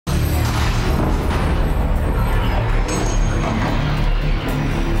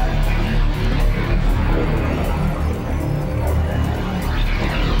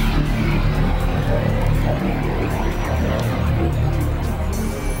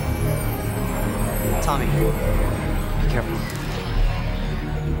Tommy, be careful.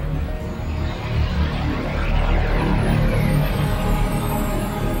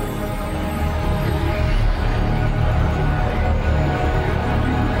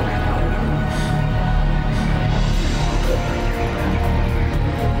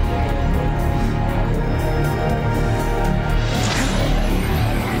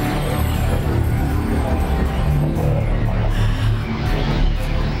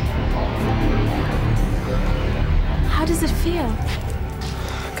 How does it feel?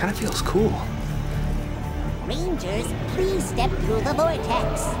 Kinda feels cool. Rangers, please step through the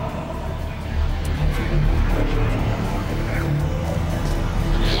vortex.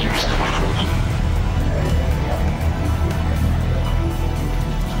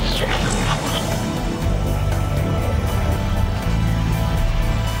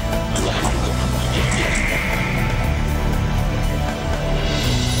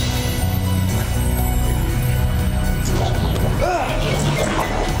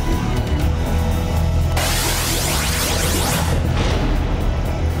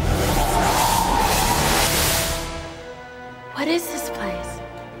 What is this place?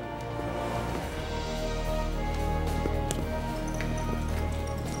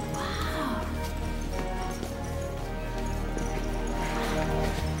 Wow.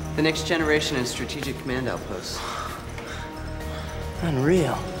 The next generation and strategic command outposts.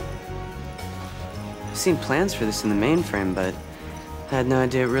 Unreal. I've seen plans for this in the mainframe, but I had no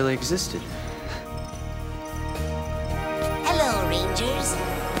idea it really existed. Hello, Rangers.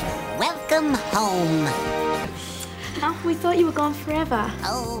 Welcome home. Oh, we thought you were gone forever.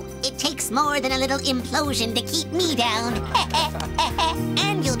 Oh, it takes more than a little implosion to keep me down.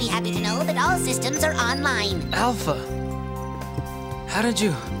 And you'll be happy to know that all systems are online. Alpha, how did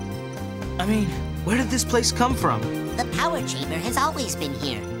you... I mean, where did this place come from? The power chamber has always been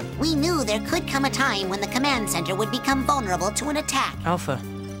here. We knew there could come a time when the command center would become vulnerable to an attack. Alpha,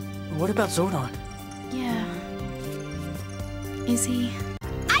 what about Zordon? Yeah. Is he?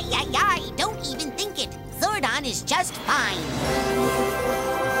 Ay, don't even think it. Zordon is just fine.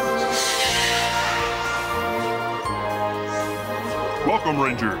 Welcome,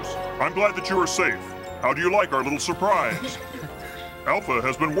 Rangers. I'm glad that you are safe. How do you like our little surprise? Alpha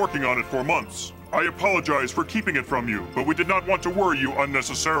has been working on it for months. I apologize for keeping it from you, but we did not want to worry you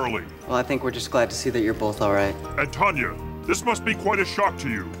unnecessarily. Well, I think we're just glad to see that you're both all right. And Tanya, this must be quite a shock to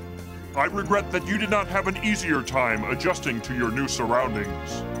you. I regret that you did not have an easier time adjusting to your new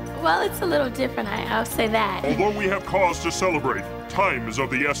surroundings. Well, it's a little different, I'll say that. Although we have cause to celebrate, time is of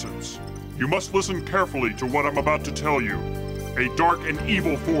the essence. You must listen carefully to what I'm about to tell you. A dark and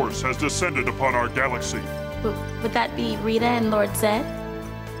evil force has descended upon our galaxy. Would that be Rita and Lord Zed?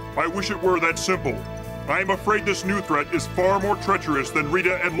 I wish it were that simple. I am afraid this new threat is far more treacherous than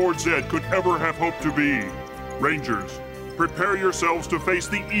Rita and Lord Zed could ever have hoped to be. Rangers, prepare yourselves to face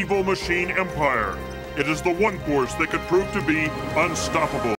the evil machine empire. It is the one force that could prove to be unstoppable.